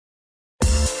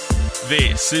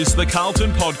This is the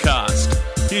Carlton Podcast.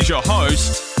 Here's your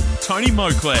host, Tony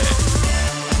Moclair.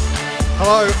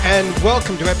 Hello and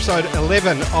welcome to episode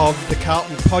 11 of the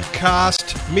Carlton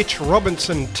Podcast. Mitch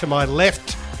Robinson to my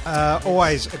left.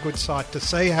 Always a good sight to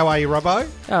see. How are you, Robbo?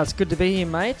 Oh, it's good to be here,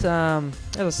 mate. As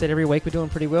I said, every week we're doing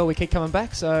pretty well. We keep coming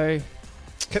back, so...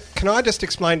 Can I just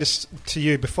explain this to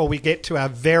you before we get to our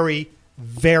very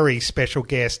special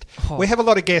guest? We have a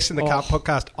lot of guests in the Carlton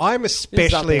Podcast. I'm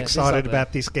especially excited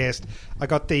about this guest. I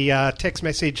got the text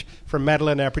message from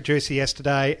Madeline, our producer,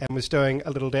 yesterday and was doing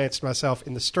a little dance to myself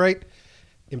in the street.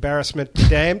 Embarrassment be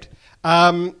damned.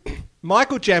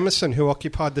 Michael Jamieson, who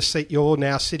occupied the seat you're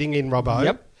now sitting in,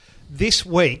 Robbo, this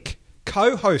week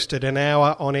co-hosted an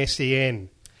hour on SEN.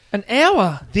 An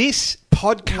hour? This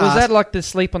podcast... Was that like the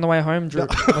sleep on the way home drip?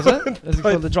 No. Was it? Is it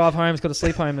called the drive home? It's got a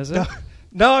sleep home, is it?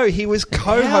 No, he was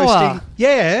co-hosting.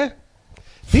 Yeah.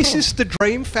 This is the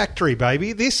dream factory,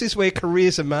 baby. This is where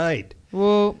careers are made.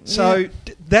 Well, so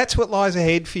that's what lies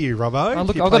ahead for you, Robbo.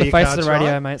 I've got a face to the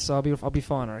radio, right, mate, so I'll be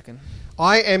fine, I reckon.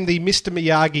 I am the Mr.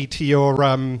 Miyagi to your...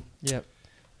 Yep.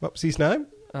 What was his name?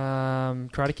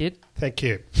 Karate Kid. Thank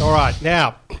you. All right,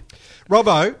 now...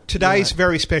 Robbo, today's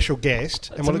very special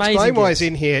guest, and we'll explain why he's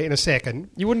in here in a second.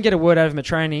 You wouldn't get a word out of him at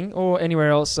training or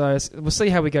anywhere else, so we'll see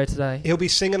how we go today. He'll be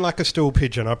singing like a stool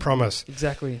pigeon, I promise.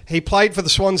 Exactly. He played for the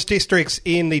Swans Districts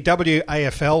in the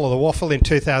WAFL, or the Waffle, in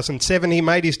 2007. He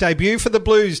made his debut for the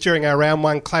Blues during our Round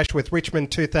 1 clash with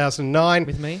Richmond 2009.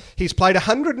 With me. He's played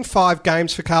 105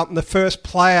 games for Carlton, the first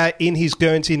player in his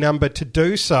Guernsey number to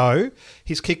do so.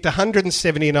 He's kicked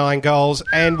 179 goals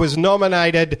and was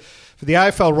nominated for the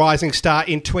AFL Rising Star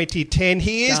in 2010.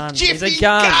 He is Jiffy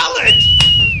Garlett.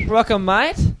 Welcome,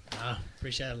 mate.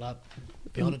 Appreciate it a lot.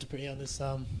 Be honoured to be on this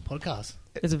podcast.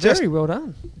 It's very well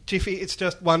done. Jiffy, it's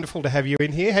just wonderful to have you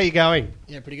in here. How you going?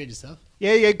 Yeah, pretty good yourself.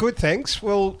 Yeah, good, thanks.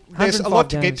 Well, there's a lot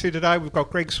to get to today. We've got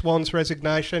Greg Swan's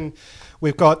resignation.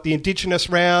 We've got the Indigenous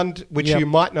round, which you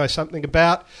might know something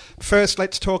about. First,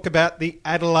 let's talk about the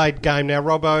Adelaide game. Now,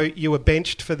 Robbo, you were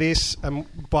benched for this.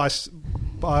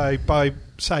 By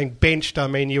saying benched, I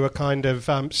mean you were kind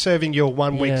of serving your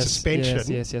 1 week suspension.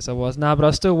 Yes, I was. No, but I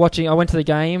was still watching. I went to the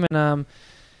game and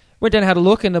went down and had a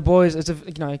look, and the boys,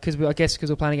 because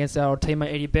we're playing against our old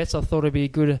teammate Eddie Betts, I thought it'd be a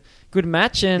good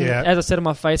match. And as I said on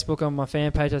my Facebook, on my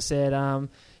fan page, I said, I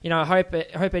hope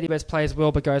Eddie Betts plays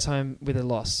well, but goes home with a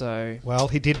loss. So well,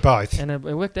 he did both, and it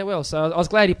worked out well. So I was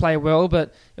glad he played well, but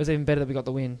it was even better that we got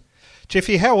the win.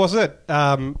 Jiffy, how was it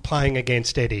playing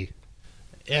against Eddie?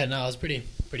 Yeah, no, it was pretty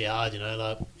hard.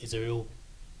 Like he's a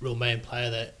real main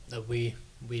player that we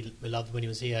loved when he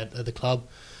was here at the club.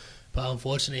 But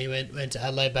unfortunately, he went to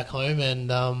Adelaide back home,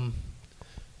 and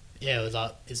it was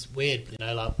like it's weird,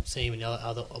 like seeing him in the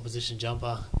other opposition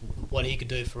jumper, what he could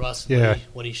do for us,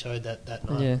 what he showed that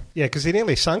night. Yeah, because he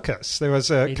nearly sunk us. There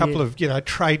was a couple of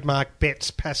trademark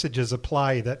Betts passages of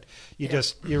play that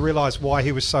you realise why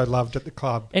he was so loved at the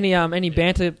club. Any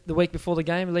banter the week before the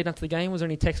game, leading up to the game? Was there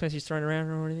any text messages thrown around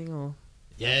or anything? Or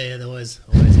yeah, there was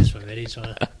always from Eddie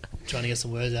trying to get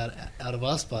some words out of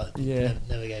us, but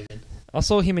never gave in. I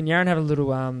saw him and Yaron have a little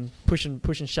push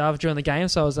and shove during the game,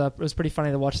 so it was pretty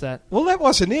funny to watch that. Well, that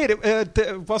wasn't it.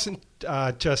 It wasn't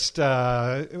just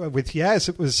with Yaz.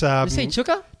 It was... you see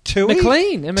Chuka? Tui?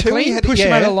 McLean pushed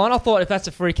him over the line. I thought, if that's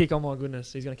a free kick, oh my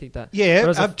goodness, he's going to kick that. Yeah,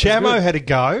 Jamo had a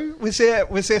go. Was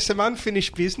there some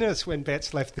unfinished business when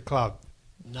Betts left the club?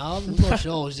 No, I'm not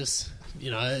sure. It was just,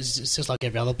 it's just like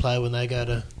every other player when they go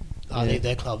to leave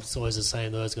their club. It's always the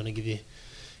same. They're always going to give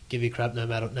you crap no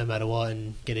matter what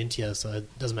and get into you. So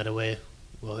it doesn't matter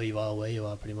who you are, where you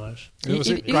are, pretty much. It was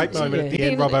a great moment at the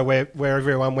end, Robbo, where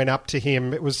everyone went up to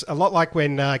him. It was a lot like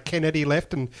when Kennedy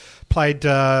left and played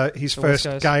his first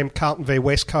game, Carlton v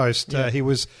West Coast. He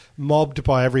was mobbed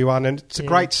by everyone, and it's a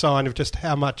great sign of just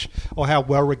how much or how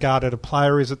well regarded a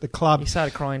player is at the club. He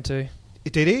started crying too.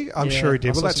 Did he? I'm sure he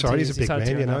did. Well, that's right. He's a big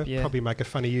man, Probably make a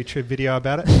funny YouTube video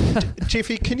about it.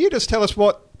 Jiffy, can you just tell us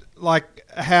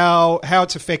how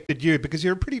it's affected you? Because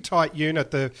you're a pretty tight unit,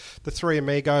 the three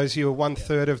amigos. You were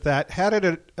 1/3 of that. How did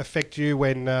it affect you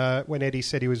when Eddie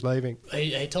said he was leaving?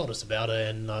 He told us about it,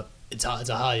 and it's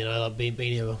hard.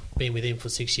 Being with him for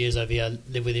 6 years over here,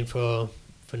 lived with him for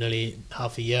nearly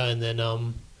half a year, and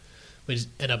then we just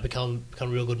ended up become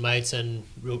real good mates and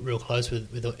real close with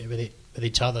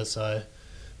each other. So,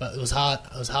 but it was hard.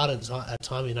 It was hard at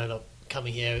time.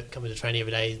 Coming to training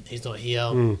every day, he's not here,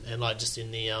 and just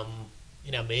in the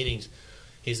in our meetings,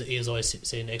 he was always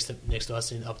sitting next to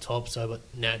us up top. So, but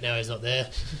now he's not there.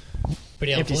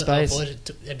 pretty empty space.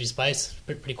 Empty space,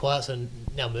 pretty quiet. So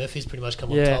now Murphy's pretty much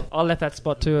come on top. I left that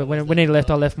spot too. When Eddie left,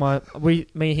 I left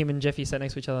me, him, and Jeffy sat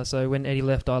next to each other. So when Eddie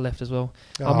left, I left as well.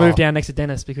 I moved down next to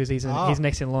Dennis because he's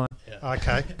next in line. Yeah.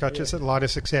 Okay, gotcha. So line of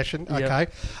succession. Okay,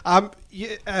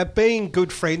 being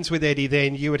good friends with Eddie,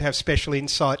 then you would have special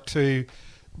insight to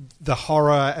the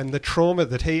horror and the trauma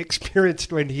that he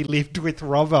experienced when he lived with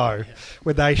Robbo,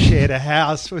 when they shared a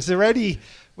house.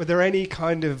 Were there any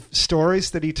kind of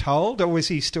stories that he told, or was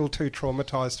he still too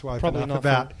traumatised to open up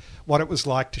about what it was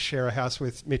like to share a house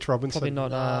with Mitch Robinson? Probably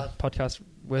not podcast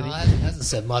worthy. No, he hasn't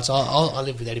said much. I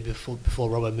lived with Eddie before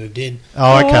Robbo moved in.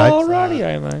 Oh, okay. Oh,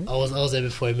 rightio, mate. I was there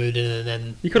before he moved in, and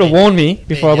then you could have warned me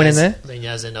before I went in there. Then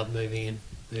Yaz ended up moving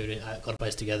in, got a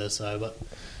place together. So, but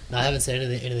no, I haven't said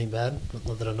anything bad.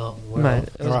 Not that I'm not aware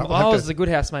of. Mate, I was the good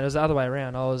house, mate. It was the other way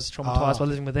around. I was traumatised by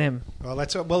living with them.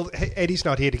 Well, Eddie's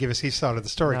not here to give us his side of the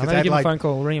story because Adelaide, give him a phone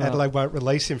call, Adelaide won't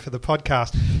release him for the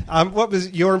podcast. What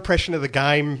was your impression of the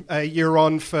game? You're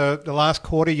on for the last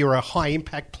quarter. You're a high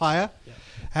impact player. Yeah.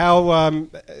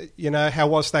 How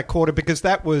was that quarter? Because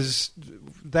that was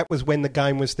when the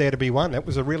game was there to be won. That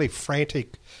was a really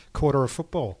frantic quarter of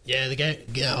football. Yeah, the game.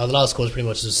 Yeah, the last quarter pretty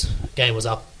much game was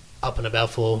up and about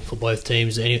for both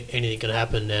teams. Anything could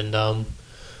happen, and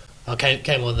I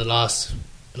came on the last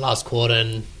quarter,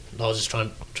 and I was just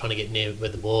trying to get near where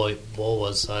the ball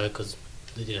was, so because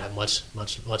they didn't have much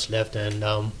left,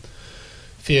 and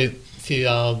few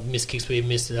missed kicks we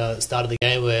missed at the start of the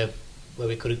game where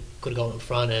we could have gone in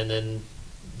front, and then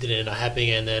didn't end up happening,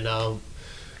 and then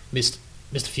missed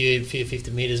a few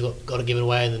 50 metres, got it given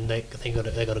away, and then they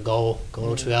got a goal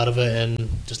or two out of it, and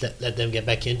just let them get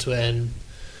back into it, and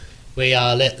we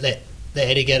let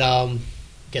Eddie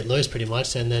get loose pretty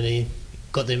much, and then he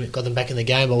got them back in the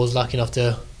game. But was lucky enough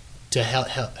to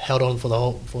held on for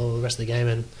the rest of the game,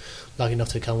 and lucky enough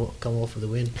to come off with the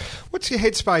win. What's your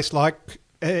headspace like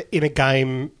in a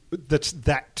game that's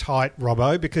that tight,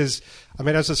 Robbo? Because I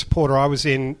mean, as a supporter, I was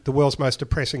in the world's most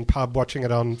depressing pub watching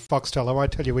it on Foxtel. I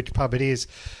won't tell you which pub it is.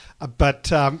 But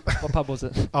what pub was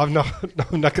it? I'm not.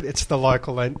 It's the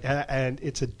local, and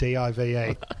it's a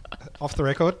DIVE. Off the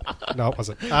record? No, it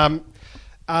wasn't.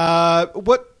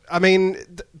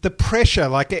 The pressure.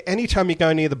 Like any time you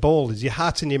go near the ball, is your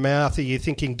heart's in your mouth? Are you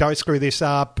thinking, "Don't screw this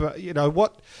up"? What's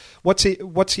your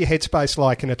headspace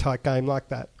like in a tight game like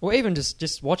that? Well, even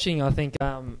just watching, I think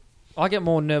I get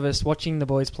more nervous watching the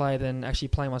boys play than actually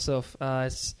playing myself.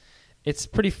 It's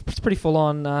pretty full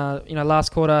on.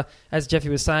 Last quarter, as Jeffy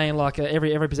was saying, like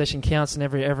every possession counts, and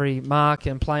every mark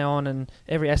and play on, and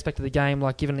every aspect of the game,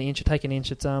 like given an inch or take an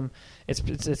inch, it's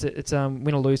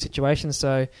win or lose situation.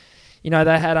 So,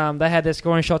 they had their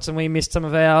scoring shots, and we missed some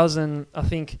of ours, and I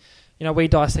think we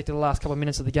dissected the last couple of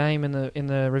minutes of the game in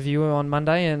the review on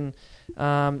Monday, and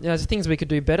there's things we could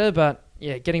do better, but.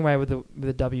 Yeah, getting away with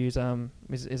the W's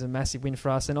is a massive win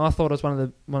for us, and I thought it was one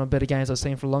of the better games I've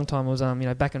seen for a long time. It was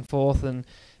back and forth, and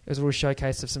it was a real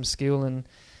showcase of some skill and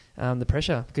the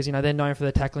pressure, because they're known for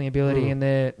their tackling ability and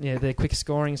their quick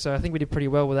scoring. So I think we did pretty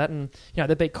well with that, and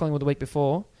they beat Collingwood the week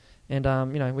before, and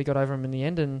we got over them in the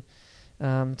end, and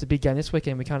it's a big game this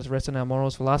weekend. We can't just rest on our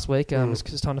morals for last week. It's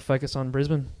just time to focus on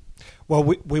Brisbane. Well,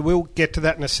 we will get to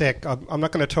that in a sec. I'm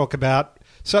not going to talk about.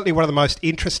 Certainly one of the most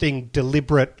interesting,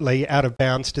 deliberately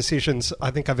out-of-bounds decisions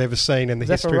I think I've ever seen in the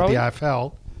history of the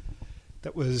AFL.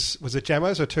 That was it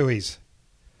Jamos or Tui's?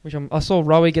 Which I saw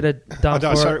Rowie get a dunk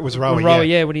for sorry, it was Rowie,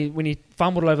 yeah. When he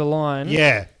fumbled it over the line.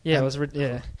 Yeah. Yeah, it was...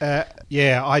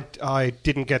 I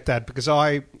didn't get that because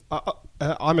I'm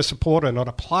a supporter, not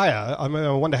a player. I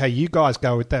wonder how you guys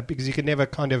go with that, because you can never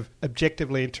kind of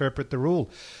objectively interpret the rule.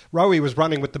 Rowie was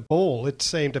running with the ball. It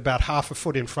seemed about half a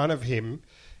foot in front of him.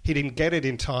 He didn't get it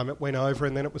in time. It went over,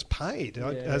 and then it was paid.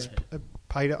 I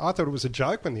thought it was a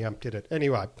joke when the ump did it.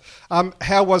 Anyway,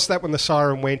 how was that when the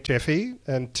siren went, Jeffy?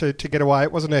 And to get away,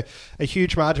 it wasn't a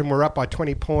huge margin. We're up by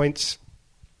 20 points.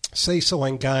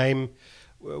 Seesawing game.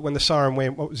 When the siren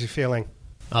went, what was your feeling?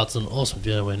 Oh, it's an awesome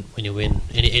feeling when you win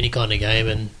any kind of game,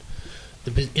 and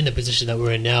in the position that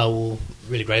we're in now, we're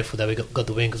really grateful that we got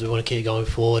the win, because we want to keep going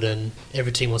forward, and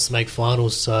every team wants to make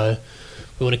finals, so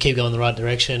we want to keep going in the right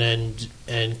direction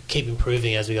and keep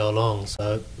improving as we go along.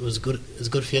 So it was good. It was a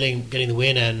good feeling getting the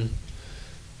win, and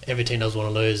every team does want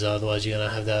to lose. Otherwise, you're going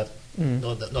to have that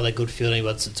not that good feeling.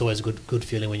 But it's always a good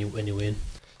feeling when you win.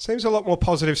 Seems a lot more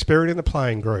positive spirit in the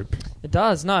playing group. It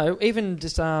does. No, even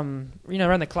just around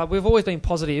the club, we've always been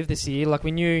positive this year. Like,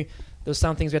 we knew there was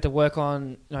some things we had to work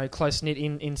on, close knit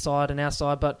inside and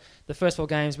outside. But the first 4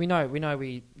 games, we know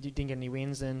we didn't get any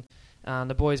wins, and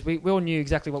the boys, we all knew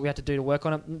exactly what we had to do to work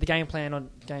on it. The game plan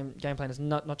has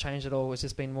not changed at all. It's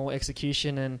just been more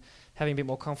execution and having a bit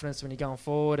more confidence when you're going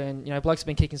forward. And blokes have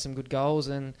been kicking some good goals,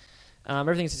 and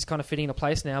everything's just kind of fitting into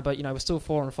place now. But we're still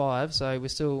 4-5, so we're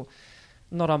still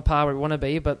not on par where we want to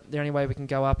be. But the only way we can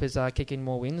go up is kicking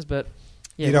more wins. But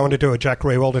yeah, you don't want to do a Jack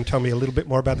Rewald and tell me a little bit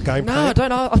more about the game plan? No, I don't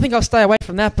know. I think I'll stay away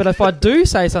from that. But if I do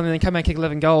say something and come out and kick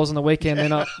 11 goals on the weekend,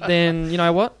 then you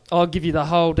know what? I'll give you the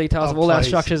whole details of all our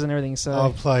structures and everything. So.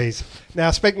 Oh, please.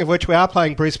 Now, speaking of which, we are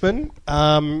playing Brisbane.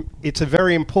 It's a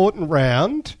very important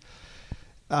round.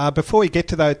 Before we get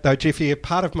to that, though, Jiffy,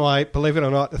 part of my, believe it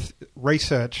or not,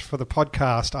 research for the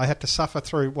podcast, I had to suffer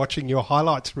through watching your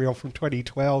highlights reel from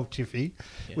 2012, Jiffy,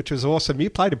 which was awesome. You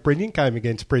played a brilliant game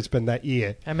against Brisbane that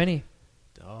year. How many?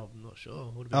 I'm not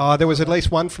sure. There was at least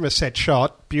one from a set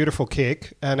shot, beautiful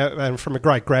kick, and from a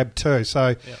great grab too.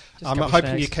 So I'm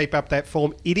hoping you keep up that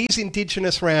form. It is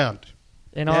Indigenous round.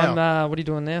 And now, what are you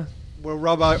doing now? Well,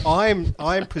 Robbo,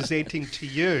 I'm presenting to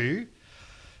you,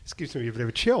 this gives me a bit of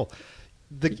a chill,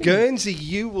 the Guernsey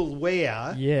you will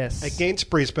wear against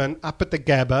Brisbane up at the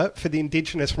Gabba for the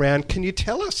Indigenous round. Can you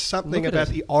tell us something about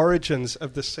the origins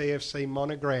of the CFC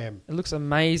monogram? It looks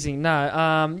amazing.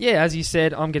 No, as you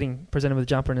said, I'm getting presented with a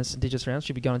jumper in this Indigenous round.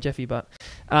 Should be going to Jeffy, but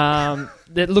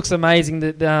it looks amazing.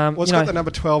 It's got the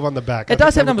number 12 on the back. It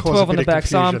does have number 12 on the back,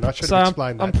 so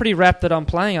I'm pretty rapt that I'm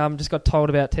playing. I just got told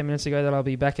about 10 minutes ago that I'll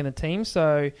be back in the team,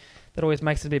 so that always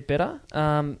makes it a bit better.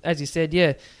 As you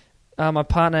said, my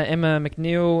partner, Emma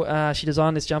McNeil, she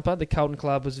designed this jumper. The Carlton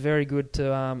Club was very good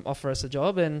to offer us a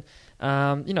job. And,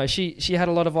 she had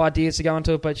a lot of ideas to go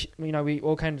into it, but, we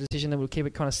all came to the decision that we'll keep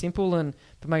it kind of simple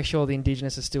but make sure the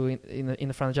Indigenous is still in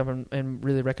the front of the jumper and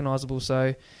really recognisable.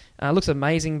 So it looks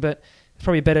amazing, but it's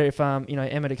probably better if,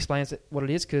 Emma explains what it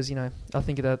is because, I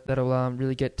think that'll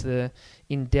really get to the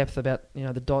in-depth about,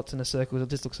 the dots and the circles. It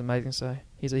just looks amazing. So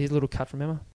here's a little cut from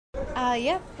Emma.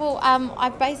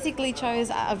 I basically chose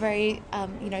a very,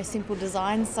 simple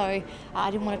design, so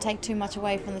I didn't want to take too much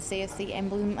away from the CFC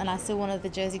emblem, and I still wanted the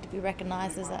jersey to be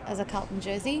recognised as a Carlton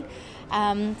jersey.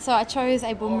 So I chose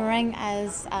a boomerang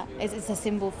as it's a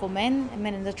symbol for men, and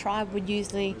men in the tribe would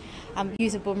usually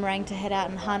use a boomerang to head out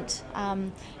and hunt.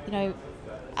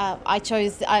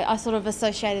 I sort of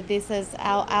associated this as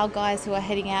our guys who are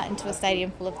heading out into a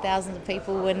stadium full of thousands of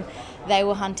people when they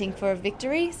were hunting for a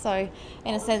victory. So,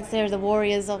 in a sense, they're the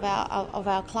warriors of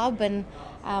our club, and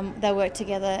they work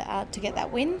together to get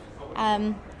that win.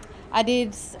 I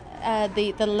did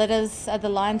the letters, the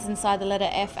lines inside the letter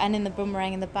F and in the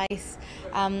boomerang in the base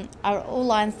are all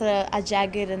lines that are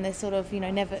jagged, and they're sort of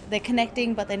they're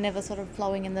connecting, but they're never sort of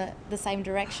flowing in the same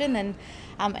direction. And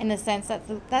in a sense,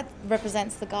 that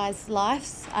represents the guys'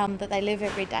 lives that they live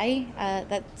every day.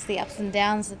 That's the ups and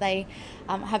downs that they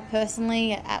have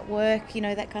personally at work,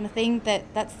 that kind of thing.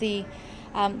 That's the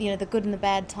the good and the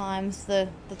bad times, the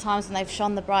times when they've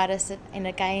shone the brightest in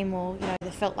a game, or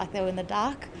they felt like they were in the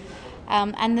dark.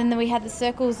 And then we had the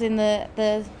circles in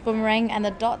the boomerang and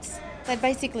the dots. They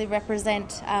basically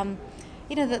represent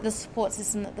the support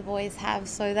system that the boys have.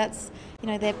 So that's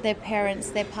their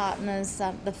parents, their partners,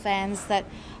 the fans that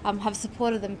have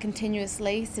supported them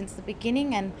continuously since the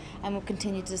beginning, and will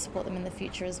continue to support them in the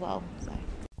future as well. So.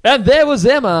 And there was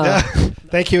Emma.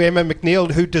 Thank you, Emma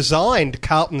McNeil, who designed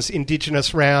Carlton's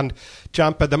Indigenous round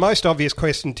jumper. The most obvious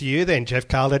question to you then, Jeff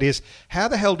Garlett, is how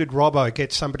the hell did Robbo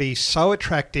get somebody so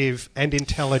attractive and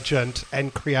intelligent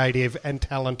and creative and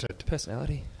talented?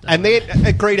 Personality. And then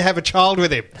agree to have a child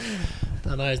with him?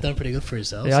 I know, he's done pretty good for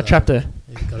himself. Yeah, I trapped her.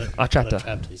 I trapped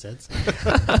her, he said.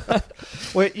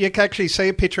 Well, you can actually see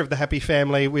a picture of the happy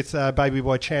family with baby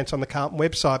boy Chance on the Carlton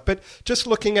website. But just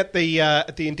looking at the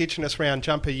Indigenous round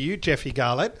jumper, Jeffy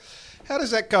Garlett, how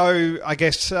does that go, I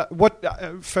guess,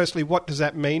 firstly, what does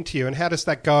that mean to you? And how does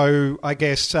that go, I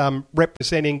guess,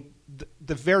 representing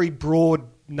the very broad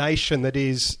nation that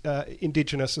is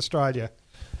Indigenous Australia?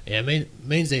 Yeah,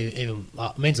 means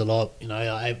a lot.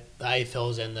 The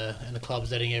AFLs and the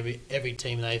clubs letting every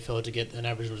team in the AFL to get an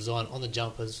Aboriginal design on the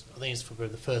jumpers. I think it's for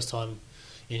the first time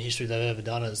in history they've ever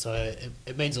done it. So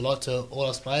it means a lot to all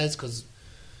us players because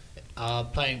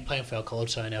playing for our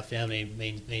culture and our family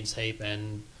means heap.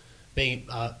 And being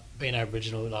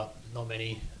Aboriginal, not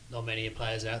many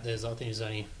players out there. I think there's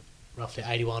only roughly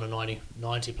 81 or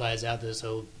 90 players out there.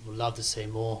 So we'd love to see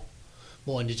more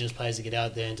Indigenous players to get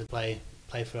out there and to play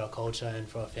for our culture and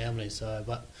for our family. So,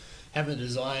 but having the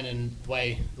design and the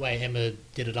way Emma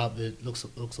did it up, it looks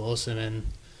awesome, and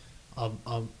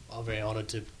I'm very honoured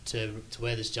to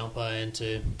wear this jumper and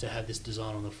to have this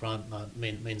design on the front.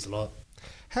 Means a lot.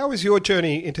 How was your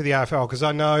journey into the AFL? Because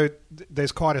I know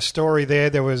there's quite a story there.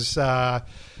 There was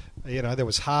There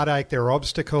was heartache, there were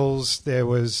obstacles, there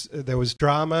was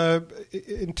drama.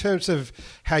 In terms of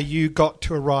how you got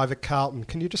to arrive at Carlton,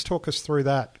 can you just talk us through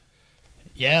that?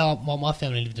 Yeah, my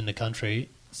family lived in the country,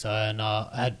 and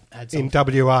I had some... In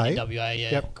WA? In WA,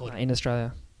 yeah. Yep. In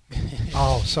Australia.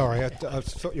 Oh, sorry. I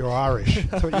thought you were Irish.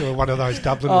 I thought you were one of those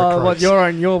Dublin recruits. What, you're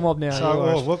on your mob now.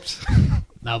 So, whoops.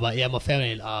 No, but yeah, my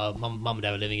family, mum and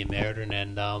dad were living in Meriden,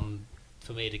 and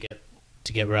for me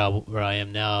to get where I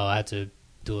am now, I had to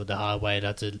do it the hard way. I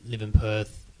had to live in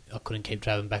Perth. I couldn't keep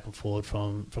travelling back and forward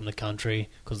from the country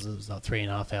because it was like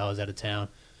 3.5 hours out of town.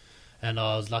 And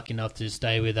I was lucky enough to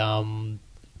stay with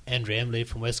Andrew Emily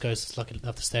from West Coast. I was lucky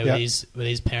enough to stay with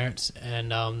his parents,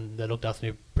 and they looked after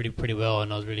me pretty well.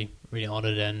 And I was really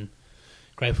honoured and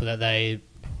grateful that they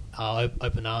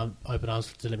open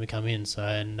arms to let me come in. So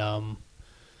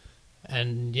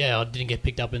and yeah, I didn't get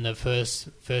picked up in the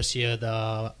first year.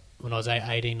 When I was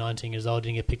 18, 19 years old, I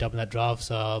didn't get picked up in that draft.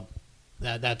 So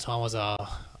that time I was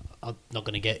I'm not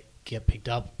going to get picked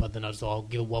up. But then I just I'll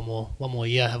give it one more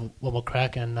year, have one more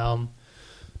crack, and I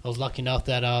was lucky enough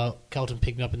that Carlton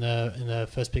picked me up in the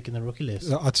first pick in the rookie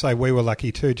list. I'd say we were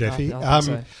lucky too, Jeffy.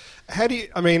 How do you?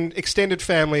 I mean, extended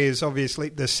family is obviously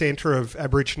the centre of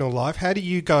Aboriginal life. How do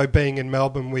you go being in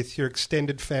Melbourne with your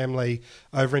extended family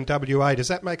over in WA? Does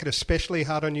that make it especially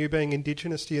hard on you being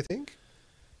Indigenous, do you think?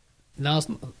 No,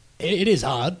 it is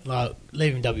hard. Like,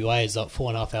 leaving WA is like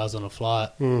 4.5 hours on a flight.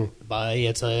 But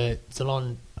yeah, it's a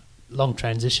long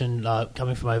transition.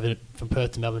 Coming from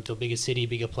Perth to Melbourne to a bigger city,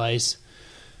 bigger place,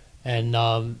 and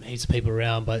heaps of people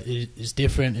around. But it's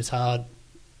different. It's hard.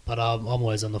 But I'm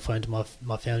always on the phone to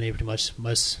my family pretty much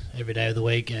most every day of the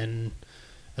week, and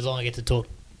as long as I get to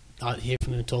hear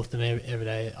from them and talk to them every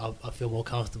day, I feel more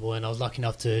comfortable. And I was lucky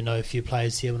enough to know a few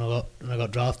players here when I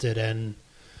got drafted, and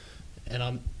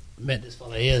I met this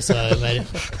fella here, so I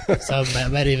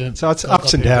made it. So it's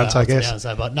ups and downs, I guess.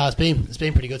 But no, it's been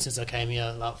pretty good since I came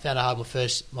here. Like, found it hard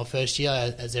my first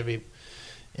year, as every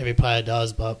player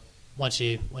does. But once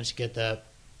you get that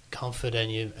comfort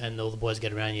and all the boys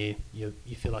get around you,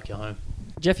 you feel like you're home.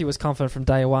 Jeffy was confident from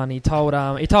day one. He told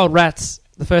Rats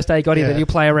the first day he got here that he'll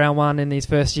play round one in his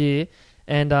first year,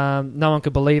 and no one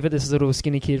could believe it. This is a little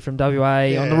skinny kid from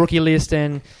WA on the rookie list,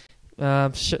 and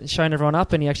shown everyone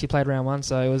up, and he actually played round one,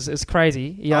 so it's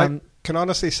crazy. I can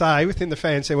honestly say within the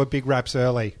fans there were big raps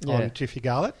early on Jeffy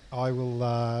Garlett. I will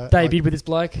debuted with this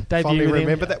bloke. Fondly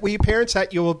remember that. Were your parents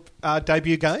at your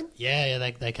debut game?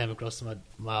 Yeah, they came across to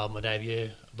my debut.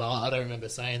 But I don't remember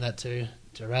saying that to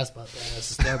Ras, but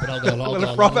that's a story. But I'll go along. Well,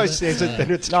 if Robbo says it,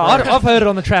 then it's true. I've heard it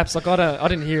on the traps. Like I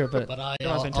didn't hear it, but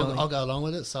I'll go along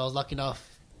with it. So I was lucky enough.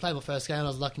 Played my first game. I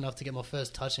was lucky enough to get my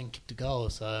first touch and kicked a goal.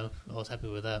 So I was happy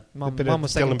with that. Mum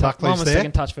was second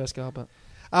touch, first goal, but.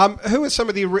 Who are some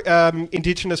of the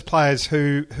Indigenous players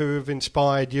who have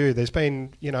inspired you? There's been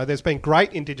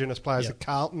great Indigenous players at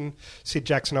Carlton. Sid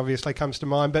Jackson obviously comes to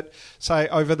mind, but say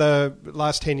over the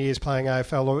last 10 years playing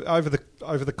AFL, or over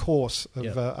the course of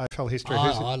AFL history.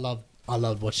 I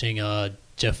loved watching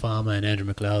Jeff Farmer and Andrew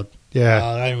McLeod. Yeah,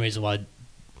 the only reason why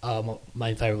my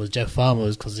main favourite was Jeff Farmer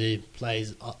was because he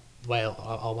plays the way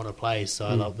I want to play. So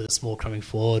I love with a small coming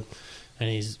forward, and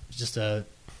he's just a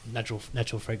natural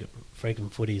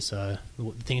freaking footy. So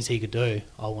the things he could do,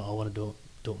 I want to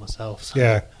do it myself. So.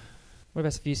 Yeah. What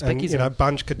about a few speckies? And,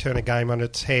 Bunge could turn a game on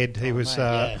its head. He was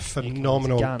a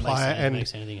phenomenal player, and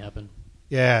makes anything happen.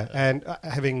 Yeah, and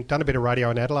having done a bit of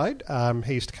radio in Adelaide,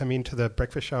 he used to come into the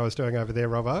breakfast show I was doing over there,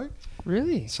 Robbo.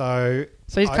 Really? So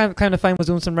he's kind of famous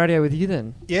doing some radio with you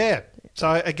then? Yeah.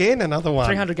 So again, another one.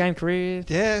 300-game career.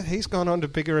 Yeah, he's gone on to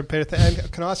bigger and better things.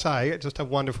 And can I say, just a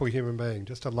wonderful human being,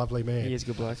 just a lovely man. He is a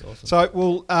good bloke. Awesome.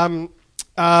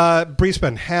 So,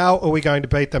 Brisbane, how are we going to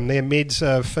beat them? Their mids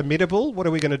are formidable. What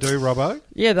are we going to do, Robbo?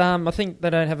 Yeah, I think they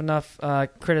don't have enough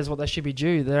credit as what they should be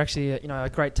due. They're actually a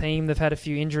great team. They've had a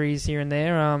few injuries here and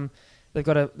there. They've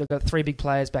got 3 big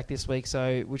players back this week,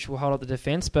 so which will hold up the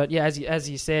defence. But yeah, as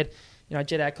you said,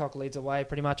 Jed Adcock leads the way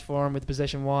pretty much for him with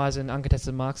possession-wise and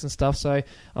uncontested marks and stuff. So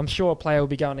I'm sure a player will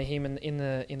be going to him in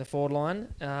the forward line.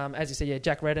 As you said,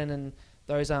 Jack Redden and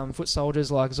those foot soldiers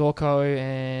like Zorko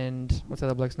and what's the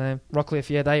other bloke's name?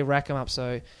 Rockcliffe. They rack them up.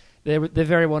 So they're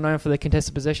very well known for their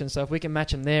contested possession. So if we can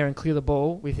match them there and clear the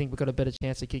ball, we think we've got a better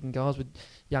chance of kicking goals with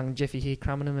young Jeffy here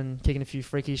crumbing them and kicking a few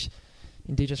freakish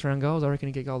Indigenous round goals. I reckon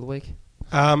he'll get goal of the week.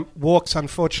 Walks,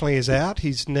 unfortunately, is out.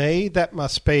 His knee, that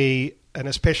must be an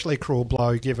especially cruel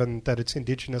blow given that it's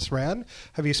Indigenous round.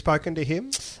 Have you spoken to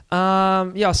him?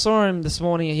 Yeah, I saw him this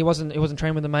morning. He wasn't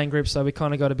training with the main group, so we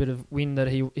kind of got a bit of wind that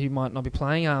he might not be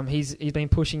playing. He's been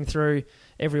pushing through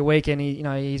every week, and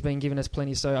he's been giving us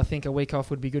plenty. So I think a week off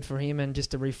would be good for him, and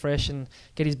just to refresh and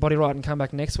get his body right, and come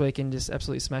back next week and just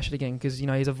absolutely smash it again. Because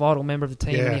he's a vital member of the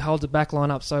team, and he holds the back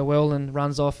line up so well and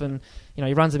runs off, and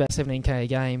he runs about 17k a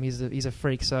game. He's a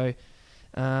freak. So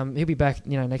he'll be back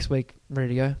next week ready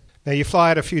to go. Now, you fly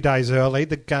out a few days early.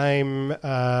 The game,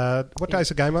 what day is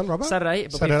the game on, Robert? Saturday,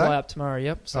 but Saturday? We fly up tomorrow,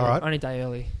 yep. So all right. Only a day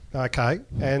early. Okay.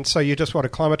 And so you just want to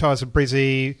acclimatise at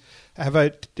Brizzy,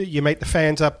 you meet the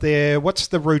fans up there. What's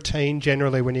the routine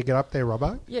generally when you get up there,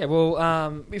 Robbo? Yeah,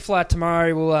 well, we fly out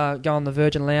tomorrow. We'll go on the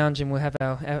Virgin Lounge and we'll have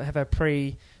our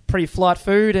pre-flight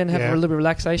food and have a little bit of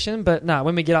relaxation. But no,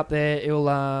 when we get up there, it'll...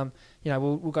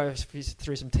 we'll go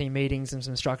through some team meetings and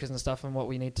some structures and stuff and what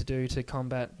we need to do to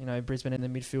combat, Brisbane in the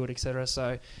midfield, etc.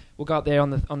 So we'll go up there on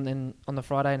the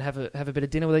Friday and have a bit of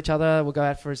dinner with each other. We'll go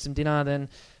out for some dinner. Then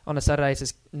on a Saturday, it's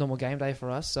just normal game day for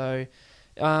us. So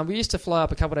we used to fly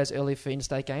up a couple of days early for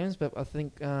interstate games, but I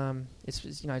think it's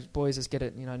boys just get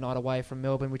it night away from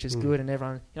Melbourne, which is good, and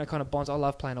everyone kind of bonds. I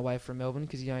love playing away from Melbourne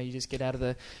because you just get out of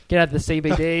the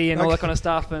CBD and all that kind of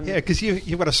stuff. And yeah, because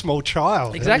you've got a small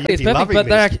child. Exactly, it's perfect. But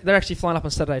they're actually flying up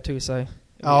on Saturday too. So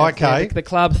okay. The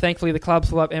club, thankfully,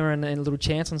 flew up Emma and Little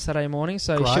Chance on Saturday morning,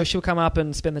 so she'll come up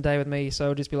and spend the day with me. So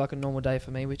it'll just be like a normal day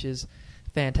for me, which is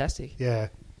fantastic. Yeah.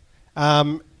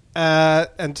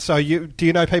 And so do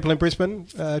you know people in Brisbane,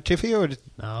 Tiffy? Or no,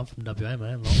 I'm from WA,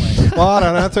 man. Long way. Well, I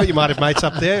don't know. I thought you might have mates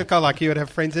up there. A guy like you would have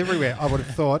friends everywhere, I would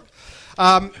have thought.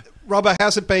 Robert,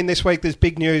 how's it been this week? There's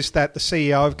big news that the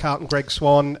CEO of Carlton, Greg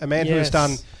Swan, a man who has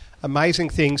done amazing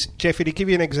things. Jeffy, to give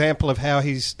you an example of how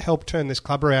he's helped turn this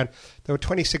club around, there were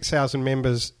 26,000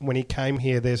 members when he came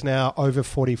here. There's now over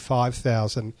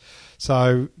 45,000.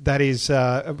 So that is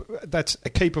that's a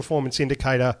key performance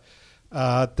indicator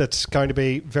that's going to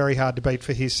be very hard to beat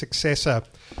for his successor.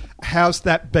 How's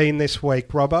that been this week,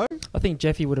 Robbo? I think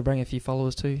Jeffy would have brought a few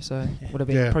followers too, so would have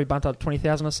been probably bumped up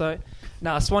 20,000 or so.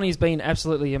 No, Swanee's been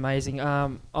absolutely amazing.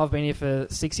 I've been here for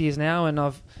 6 years now, and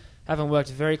haven't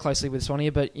worked very closely with Swanee,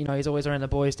 but he's always around the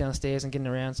boys downstairs and getting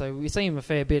around. So we see him a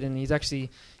fair bit, and he's actually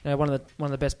one of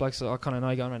the best blokes that I kind of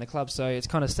know going around the club. So it's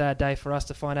kind of a sad day for us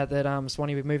to find out that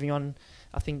Swanee will be moving on.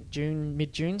 I think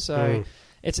mid-June. So.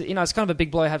 It's it's kind of a big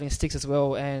blow having Sticks as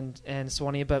well and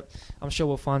Swanee, but I'm sure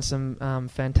we'll find some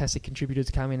fantastic contributors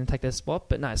to come in and take their spot.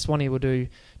 But no, Swanee will do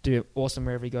awesome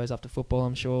wherever he goes after football.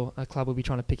 I'm sure a club will be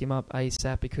trying to pick him up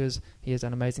ASAP because he has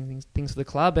done amazing things for the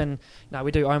club. And no, we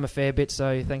do owe him a fair bit,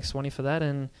 so thanks Swanee for that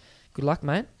and good luck,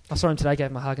 mate. I saw him today, gave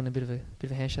him a hug and a bit of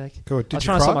a handshake. Good. I was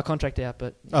trying to sort my contract out,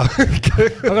 but I've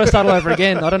got to start all over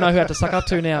again. I don't know who I have to suck up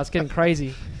to now. It's getting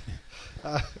crazy.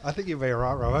 I think you'll be all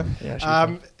right, Robert.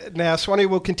 Yeah, now, Swanee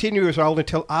will continue his role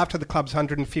until after the club's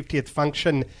 150th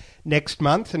function next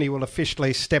month, and he will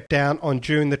officially step down on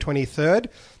June the 23rd,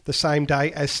 the same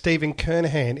day as Stephen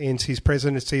Kernahan ends his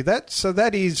presidency. That's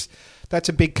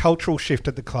a big cultural shift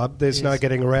at the club. There's no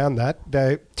getting around that.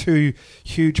 They're two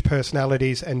huge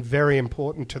personalities and very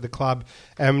important to the club.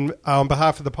 And on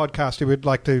behalf of the podcast, we would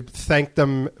like to thank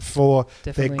them for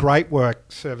their great work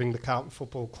serving the Carlton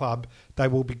Football Club. They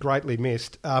will be greatly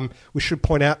missed. We should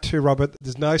point out too, Robert, that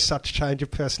there's no such change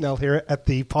of personnel here at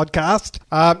the podcast.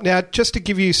 Now, just to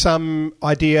give you some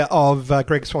idea of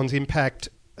Greg Swan's impact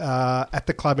at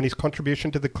the club and his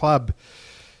contribution to the club,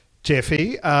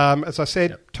 Jeffy, as I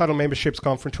said, total membership's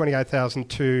gone from 28,000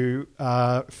 to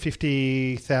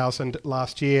 50,000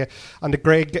 last year. Under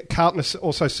Greg, Carlton has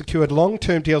also secured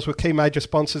long-term deals with key major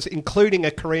sponsors, including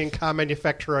a Korean car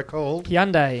manufacturer called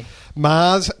Hyundai,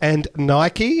 Mars and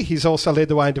Nike. He's also led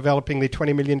the way in developing the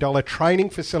 $20 million training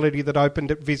facility that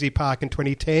opened at Vizzy Park in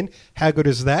 2010. How good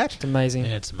is that? It's amazing.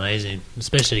 Yeah, it's amazing,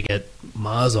 especially to get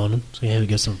Mars on. So we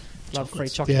get some... Love free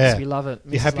chocolates. We love it.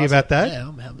 You happy about that? Yeah,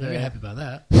 I'm very happy about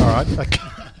that. All right. Okay.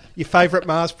 Your favourite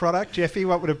Mars product, Jeffy,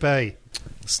 what would it be?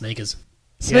 Sneakers.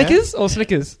 Sneakers or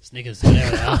Snickers? Sneakers,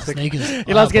 whatever they are. Sneakers.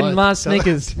 He loves getting Mars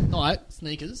sneakers. No,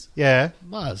 sneakers. Yeah.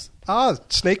 Mars. Oh,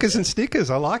 sneakers and Snickers.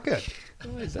 I like it.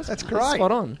 That's great.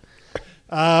 Spot on.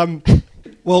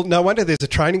 Well, no wonder there's a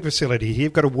training facility here.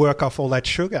 You've got to work off all that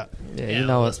sugar. Yeah, you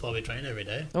know that's why we train every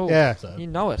day. Oh, yeah. So. You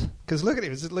know it. Because look at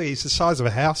him. He's the size of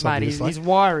a house, mate, he's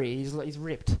wiry. He's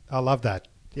ripped. I love that.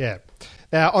 Yeah.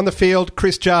 Now, on the field,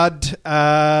 Chris Judd,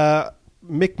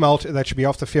 Mick Malta, that should be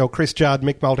off the field. Chris Judd,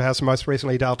 Mick Malthouse, and most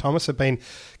recently Dale Thomas have been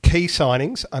key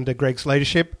signings under Greg's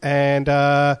leadership. And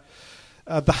the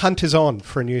hunt is on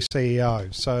for a new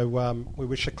CEO. So we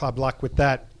wish the club luck with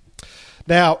that.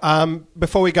 Now,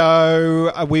 before we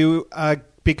go, we are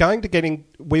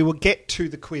We will get to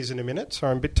the quiz in a minute.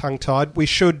 Sorry, I'm a bit tongue-tied. We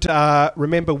should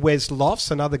remember Wes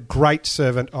Lofts, another great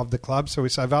servant of the club. So we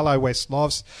say, hello, Wes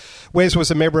Lofts. Wes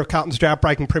was a member of Carlton's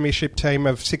drought-breaking premiership team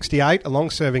of 68, a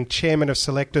long-serving chairman of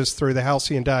selectors through the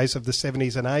halcyon days of the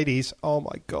 70s and 80s. Oh,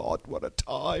 my God, what a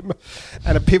time.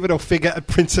 And a pivotal figure at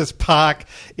Princess Park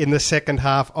in the second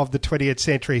half of the 20th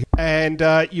century. And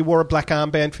you wore a black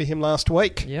armband for him last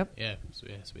week. Yep. Yeah,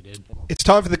 yes, we did. It's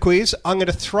time for the quiz. I'm going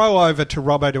to throw over to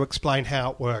Robbo to explain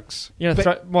how it works. I've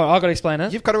got to explain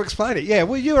it? You've got to explain it. Yeah,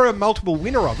 well, you're a multiple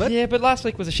winner of it. Yeah, but last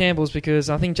week was a shambles because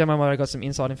I think Gemma might have got some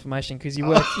inside information because you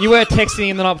were texting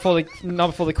him the night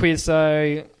before the quiz,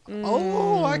 so...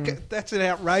 that's an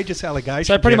outrageous allegation.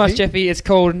 So pretty much, Jeffy, it's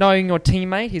called Knowing Your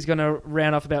Teammate. He's going to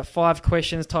round off about 5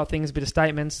 questions, type things, a bit of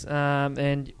statements,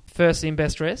 and... First in,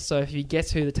 best rest. So if you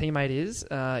guess who the teammate is,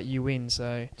 you win.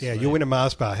 So yeah, you win a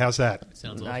Mars bar. How's that?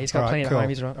 Sounds awesome. He's got plenty at home.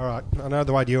 He's right. All right. I know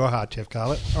the way to your heart, Jeff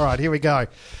Garlett. All right, here we go.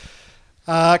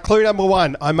 Clue number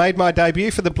 1. I made my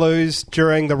debut for the Blues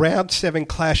during the Round 7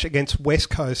 clash against West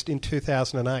Coast in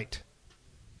 2008.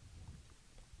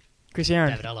 Chris Aaron.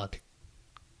 David Allard.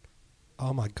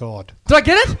 Oh, my God. Did I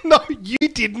get it? No, you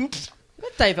didn't.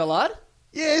 Not Dave Allard.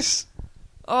 Yes.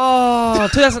 Oh,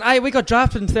 2008. We got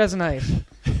drafted in 2008.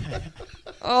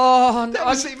 Oh, that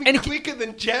was even quicker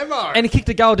than Jammo. And he kicked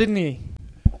a goal, didn't he?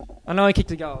 I know he kicked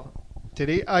a goal. Did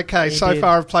he? Okay, so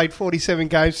far I've played 47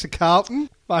 games for Carlton.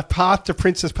 My path to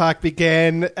Princess Park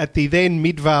began at the then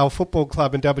Midvale Football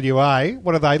Club in WA.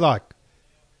 What are they like?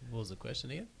 What was the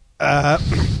question again?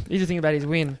 He's just thinking about his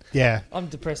win. Yeah. I'm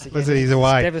depressed again. Listen, he's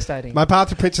away. It's devastating. My path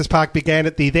to Princess Park began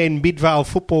at the then Midvale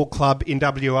Football Club in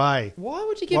WA. Why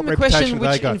would you give him a question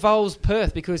which involves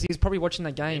Perth? Because he's probably watching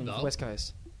that game for West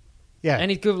Coast. Yeah.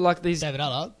 And he's good like these... David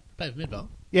Allard, played for Midvale.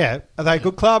 Yeah. Are they a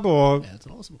good club or... Yeah, it's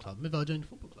an awesome club. Midvale Junior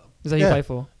Football Club. Is that who you play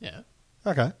for? Yeah.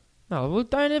 Okay. No, well,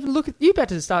 don't even look at... You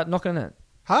better start knocking it.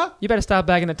 Huh? You better start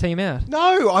bagging the team out.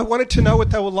 No, I wanted to know what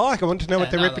they were like. I wanted to know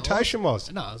what their reputation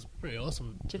was. No, it was pretty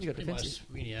awesome. You got defensive.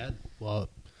 We had, 3-4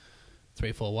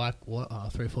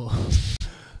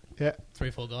 yeah.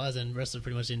 3-4 guys, and the rest are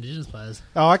pretty much Indigenous players.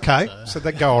 Oh, okay. So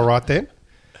they go all right then.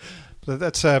 So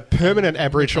that's a permanent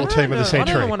Aboriginal team of the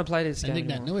century. I don't want to play this game. Nick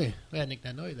Natnui. We had Nick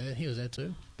Natnui there. He was there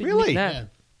too. Really? Yeah.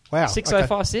 Wow.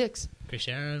 6056. Chris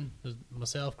Aaron,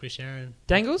 myself, Chris Aaron.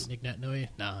 Dangles? Nick Natnui.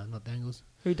 No, not Dangles.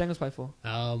 Who Dangles play for?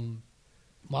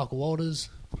 Michael Walters.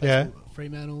 Yeah.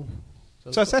 Fremantle.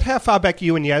 So is that how far back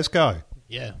you and Yaz go?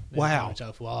 Yeah. Wow. For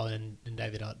a while, and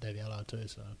David Allard too.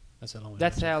 So that's how long.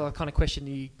 That's how the kind of question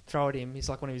you throw at him. He's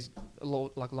like one of his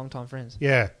long-time friends.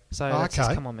 Yeah. So that's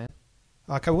just, come on, man.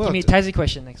 Okay, well, give me a Tassie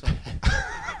question next week.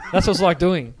 That's what it's like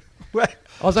doing. I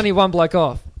was only one bloke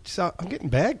off. So I'm getting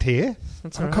bagged here.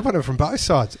 That's I'm confident from both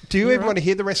sides. Do you even want to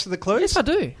hear the rest of the clues? Yes, I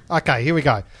do. Okay, here we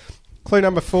go. Clue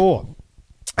number 4.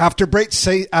 After a brief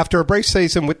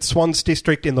season with Swans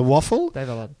District in the Waffle, Dave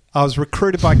Allard. I was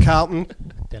recruited by Carlton.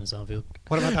 Dennis Armfield.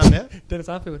 What have I done now? Dennis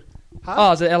Armfield. Huh?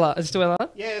 Oh, is it Allard? Is it still Allard?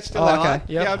 Yeah, it's still Allard.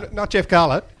 Okay. Yep. Yeah, not Jeff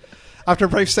Garlett. After a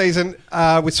brief season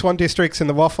with Swan Districts in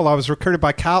the Waffle, I was recruited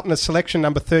by Carlton as selection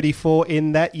number 34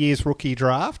 in that year's rookie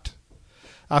draft.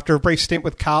 After a brief stint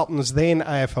with Carlton's then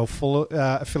AFL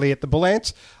affiliate, the Bull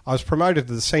Ants, I was promoted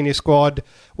to the senior squad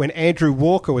when Andrew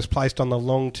Walker was placed on the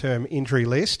long-term injury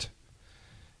list.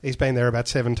 He's been there about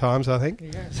 7 times, I think.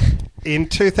 Yes. In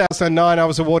 2009, I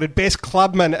was awarded Best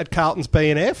Clubman at Carlton's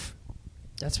B&F.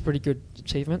 That's a pretty good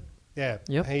achievement. Yeah,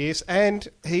 yep. He is. And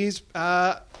he's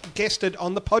guested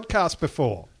on the podcast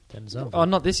before. Oh,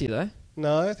 not this year, though.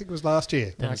 No, I think it was last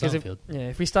year.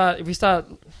 If we start...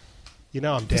 You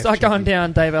know I'm deaf. Start going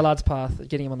down Dave Allard's path,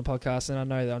 getting him on the podcast, and I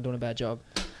know that I'm doing a bad job.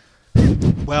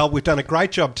 Well, we've done a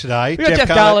great job today. We got Jeff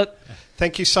Garlett.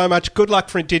 Thank you so much. Good luck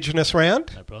for Indigenous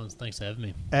round. No problems. Thanks for having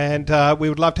me. And we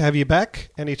would love to have you back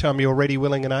anytime you're ready,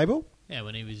 willing and able. Yeah,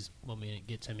 when he want me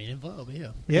to send me an invite, I'll be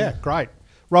here. Yeah, great.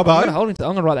 Robbo. I'm going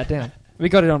to write that down. We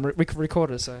got it on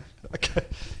recorded, so... Okay.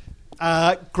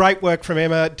 Great work from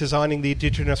Emma designing the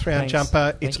Indigenous round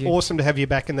jumper. It's awesome to have you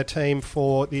back in the team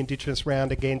for the Indigenous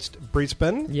round against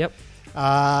Brisbane. Yep.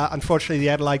 Unfortunately, the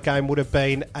Adelaide game would have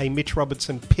been a Mitch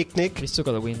Robertson picnic. We still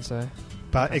got the win, so...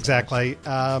 But exactly.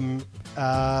 No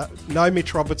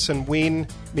Mitch Robertson win.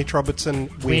 Mitch Robertson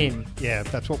win. Yeah,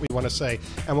 that's what we want to see.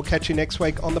 And we'll catch you next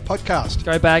week on the podcast.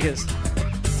 Go Baggers.